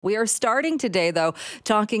We are starting today, though,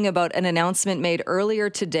 talking about an announcement made earlier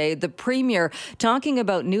today. The Premier talking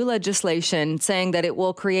about new legislation saying that it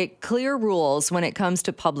will create clear rules when it comes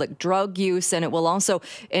to public drug use, and it will also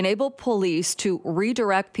enable police to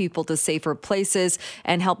redirect people to safer places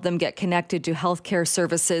and help them get connected to healthcare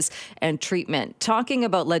services and treatment. Talking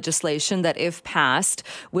about legislation that, if passed,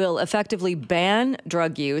 will effectively ban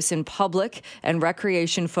drug use in public and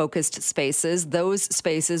recreation-focused spaces. Those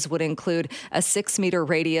spaces would include a 6-meter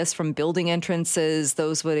radius from building entrances.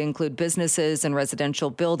 Those would include businesses and residential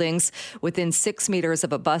buildings, within 6 meters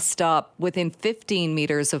of a bus stop, within 15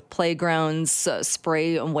 meters of playgrounds,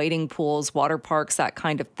 spray and wading pools, water parks, that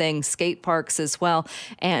kind of thing, skate parks as well,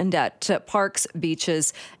 and at parks,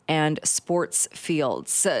 beaches, and sports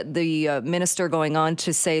fields. The minister going on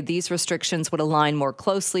to say these restrictions would align more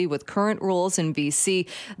closely with current rules in BC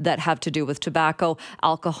that have to do with tobacco,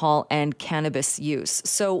 alcohol, and cannabis use.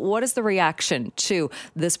 So what is the reaction to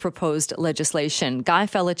this proposed legislation? Guy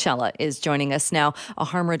Felicella is joining us now, a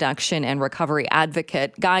harm reduction and recovery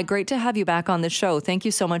advocate. Guy, great to have you back on the show. Thank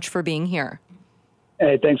you so much for being here.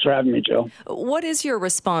 Hey, thanks for having me, Jill. What is your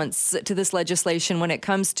response to this legislation when it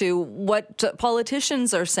comes to what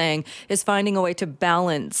politicians are saying is finding a way to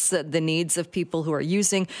balance the needs of people who are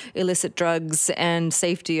using illicit drugs and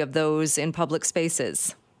safety of those in public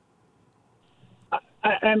spaces?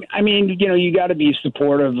 I mean, you got to be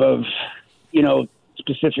supportive of,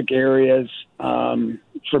 specific areas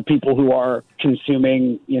for people who are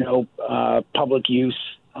consuming, public use.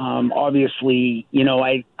 Obviously,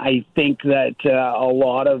 I think that a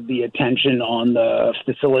lot of the attention on the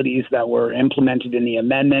facilities that were implemented in the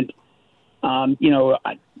amendment,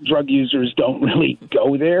 drug users don't really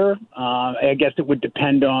go there. I guess it would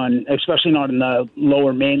depend on, especially not in the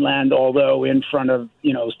lower mainland, although in front of,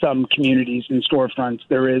 some communities and storefronts,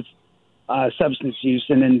 there is substance use,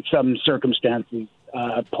 and in some circumstances,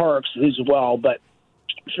 parks as well. But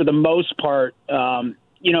for the most part,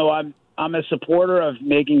 I'm a supporter of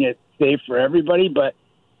making it safe for everybody, but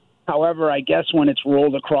however, I guess when it's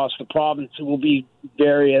rolled across the province, it will be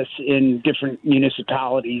various in different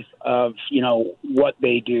municipalities of, what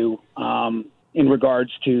they do in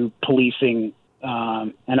regards to policing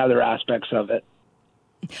and other aspects of it.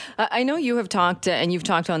 I know you have talked, and you've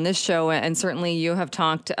talked on this show, and certainly you have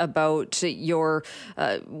talked about your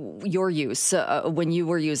use when you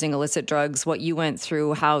were using illicit drugs, what you went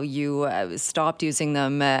through, how you stopped using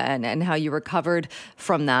them, and how you recovered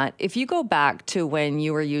from that. If you go back to when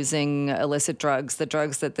you were using illicit drugs, the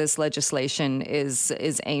drugs that this legislation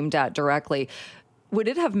is aimed at directly, would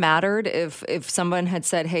it have mattered if someone had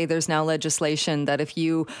said, hey, there's now legislation that if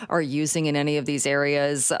you are using in any of these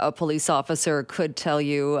areas, a police officer could tell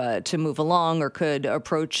you to move along or could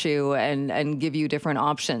approach you and give you different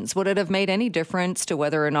options? Would it have made any difference to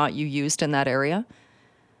whether or not you used in that area?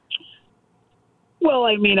 Well,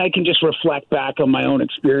 I mean, I can just reflect back on my own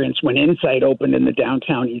experience when Insight opened in the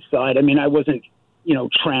downtown east side. I mean, I wasn't,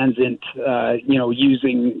 transient,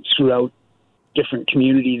 using throughout different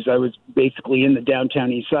communities. I was basically in the downtown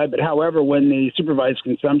east side. But however, when the supervised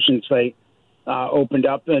consumption site opened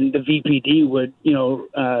up, and the VPD would,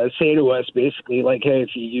 say to us basically like, hey,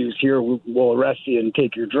 if you use here, we'll arrest you and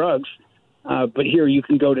take your drugs. But here you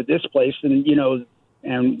can go to this place and,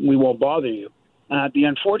 and we won't bother you. The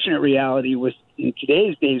unfortunate reality was in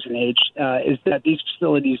today's days and age is that these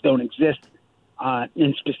facilities don't exist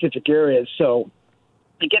in specific areas. So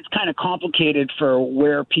it gets kind of complicated for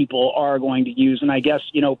where people are going to use. And I guess,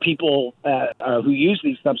 people who use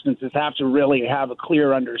these substances have to really have a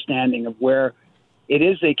clear understanding of where it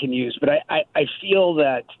is they can use. But I feel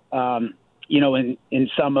that, in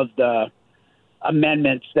some of the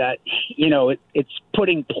amendments that, it's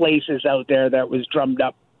putting places out there that was drummed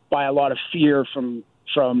up by a lot of fear from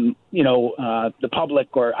the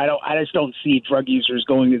public, or I just don't see drug users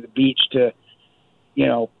going to the beach to,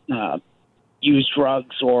 use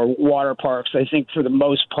drugs or water parks. I think for the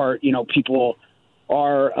most part, people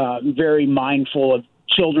are very mindful of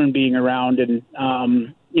children being around, and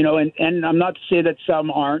and I'm not to say that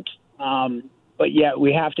some aren't, but yet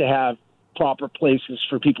we have to have proper places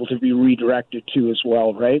for people to be redirected to as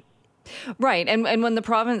well, right? Right. And when the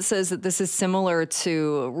province says that this is similar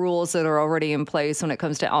to rules that are already in place when it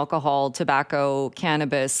comes to alcohol, tobacco,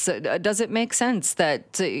 cannabis, does it make sense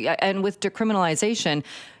that, and with decriminalization,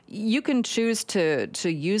 you can choose to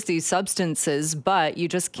use these substances, but you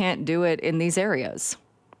just can't do it in these areas?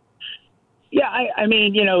 Yeah, I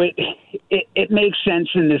mean, it makes sense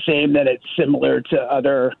in the same that it's similar to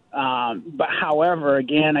other, but however,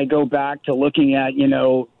 again, I go back to looking at,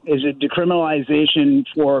 is it decriminalization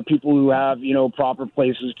for people who have, proper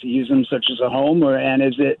places to use them, such as a home, and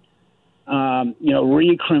is it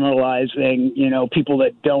recriminalizing, people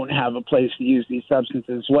that don't have a place to use these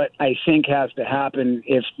substances. What I think has to happen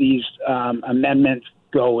if these amendments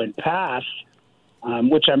go and pass,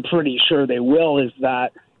 which I'm pretty sure they will, is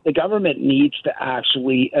that the government needs to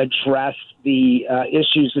actually address the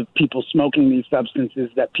issues of people smoking these substances,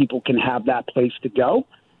 that people can have that place to go.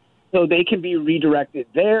 So they can be redirected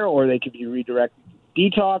there, or they can be redirected to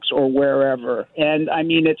detox or wherever. And, I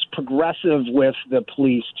mean, it's progressive with the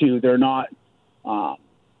police, too. They're not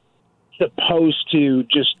supposed to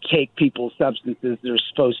just take people's substances. They're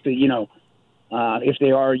supposed to, if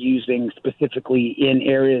they are using specifically in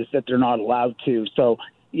areas that they're not allowed to. So,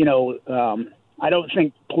 I don't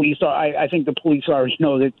think police are. I think the police already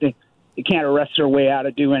know that they can't arrest their way out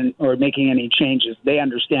of doing or making any changes. They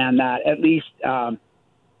understand that, at least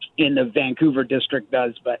in the Vancouver district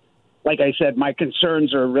does. But like I said, my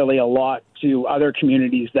concerns are really a lot to other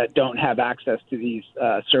communities that don't have access to these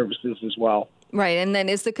services as well. Right. And then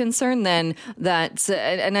is the concern then that,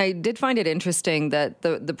 and I did find it interesting that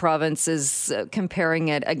the province is comparing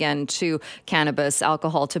it again to cannabis,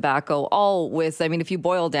 alcohol, tobacco, all with, I mean, if you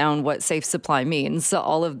boil down what safe supply means,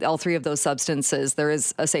 all three of those substances, there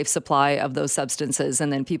is a safe supply of those substances,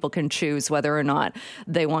 and then people can choose whether or not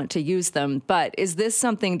they want to use them. But is this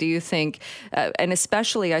something, do you think, and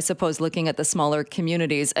especially, I suppose, looking at the smaller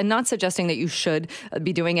communities, and not suggesting that you should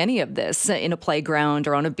be doing any of this in a playground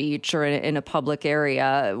or on a beach or in a public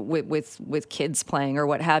area with kids playing or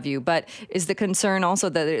what have you, but is the concern also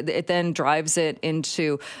that it then drives it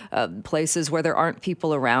into places where there aren't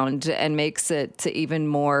people around and makes it even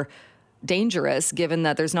more dangerous, given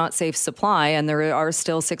that there's not safe supply and there are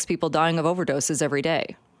still 6 people dying of overdoses every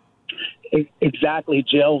day? Exactly,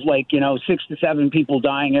 Jill. 6 to 7 people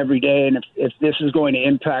dying every day. And if this is going to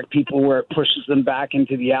impact people where it pushes them back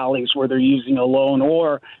into the alleys where they're using alone,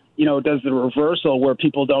 or, does the reversal where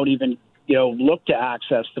people don't even, look to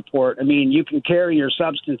access support. I mean, you can carry your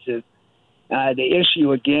substances. The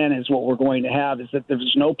issue, again, is what we're going to have is that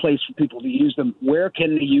there's no place for people to use them. Where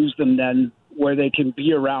can they use them then, where they can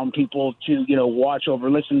be around people to, watch over?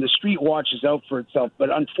 Listen, the street watches out for itself.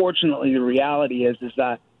 But unfortunately, the reality is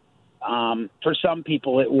that for some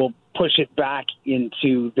people, it will push it back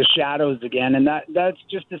into the shadows again. And that's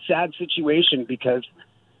just a sad situation, because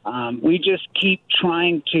we just keep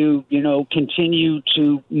trying to, continue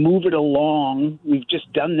to move it along. We've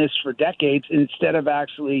just done this for decades instead of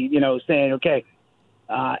actually, saying, okay.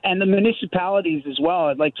 And the municipalities as well,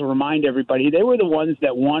 I'd like to remind everybody, they were the ones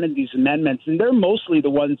that wanted these amendments, and they're mostly the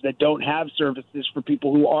ones that don't have services for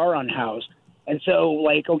people who are unhoused. And so,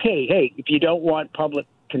 okay, hey, if you don't want public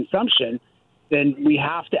consumption, then we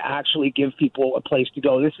have to actually give people a place to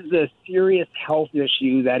go. This is a serious health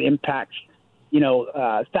issue that impacts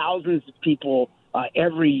thousands of people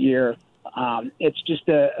every year. It's just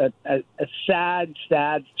a sad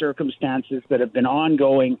circumstances that have been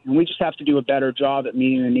ongoing, and we just have to do a better job at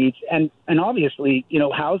meeting the needs. And obviously,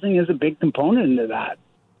 housing is a big component of that.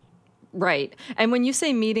 Right. And when you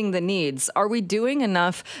say meeting the needs, are we doing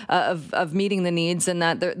enough of meeting the needs? And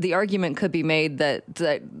that the argument could be made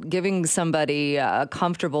that giving somebody a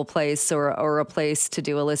comfortable place or a place to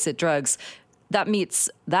do illicit drugs, that meets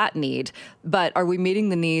that need. But are we meeting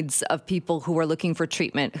the needs of people who are looking for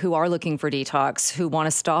treatment, who are looking for detox, who want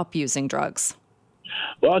to stop using drugs?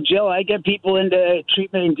 Well, Jill, I get people into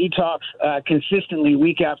treatment and detox consistently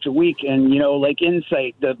week after week. And, like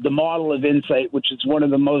Insight, the model of Insight, which is one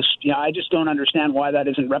of the most, I just don't understand why that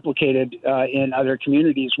isn't replicated in other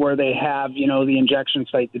communities where they have, the injection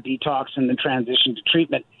site, the detox, and the transition to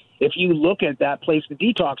treatment. If you look at that place, the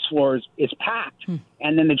detox floor is packed,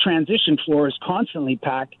 and then the transition floor is constantly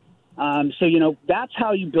packed. So, that's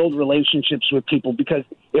how you build relationships with people, because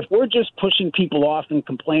if we're just pushing people off and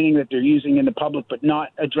complaining that they're using in the public but not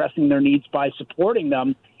addressing their needs by supporting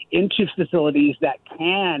them into facilities that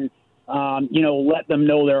can, let them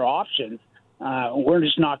know their options, we're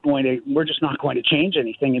just not going to change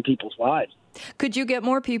anything in people's lives. Could you get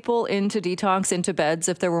more people into detox, into beds,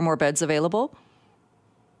 if there were more beds available?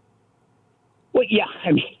 Well, yeah,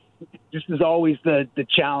 I mean, this is always the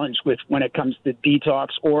challenge with when it comes to detox,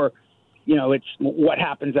 or, it's what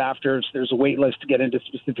happens after. There's a wait list to get into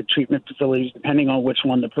specific treatment facilities, depending on which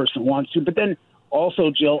one the person wants to. But then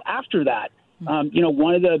also, Jill, after that,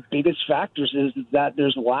 one of the biggest factors is that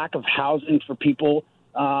there's a lack of housing for people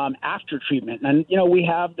after treatment. And, we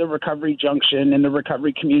have the Recovery Junction and the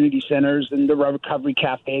Recovery Community Centers and the Recovery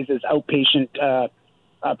Cafes as outpatient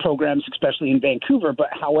programs, especially in Vancouver.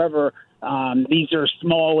 But however, these are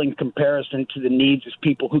small in comparison to the needs of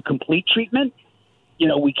people who complete treatment.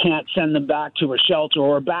 we can't send them back to a shelter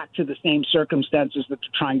or back to the same circumstances that they're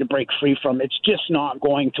trying to break free from. It's just not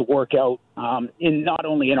going to work out in not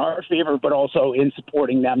only in our favor, but also in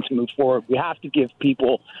supporting them to move forward. We have to give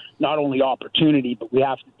people not only opportunity, but we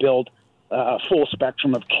have to build a full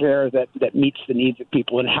spectrum of care that meets the needs of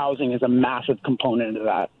people, and housing is a massive component of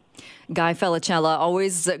that. Guy Felicella,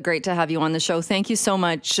 always great to have you on the show. Thank you so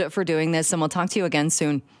much for doing this, and we'll talk to you again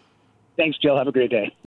soon. Thanks, Jill. Have a great day.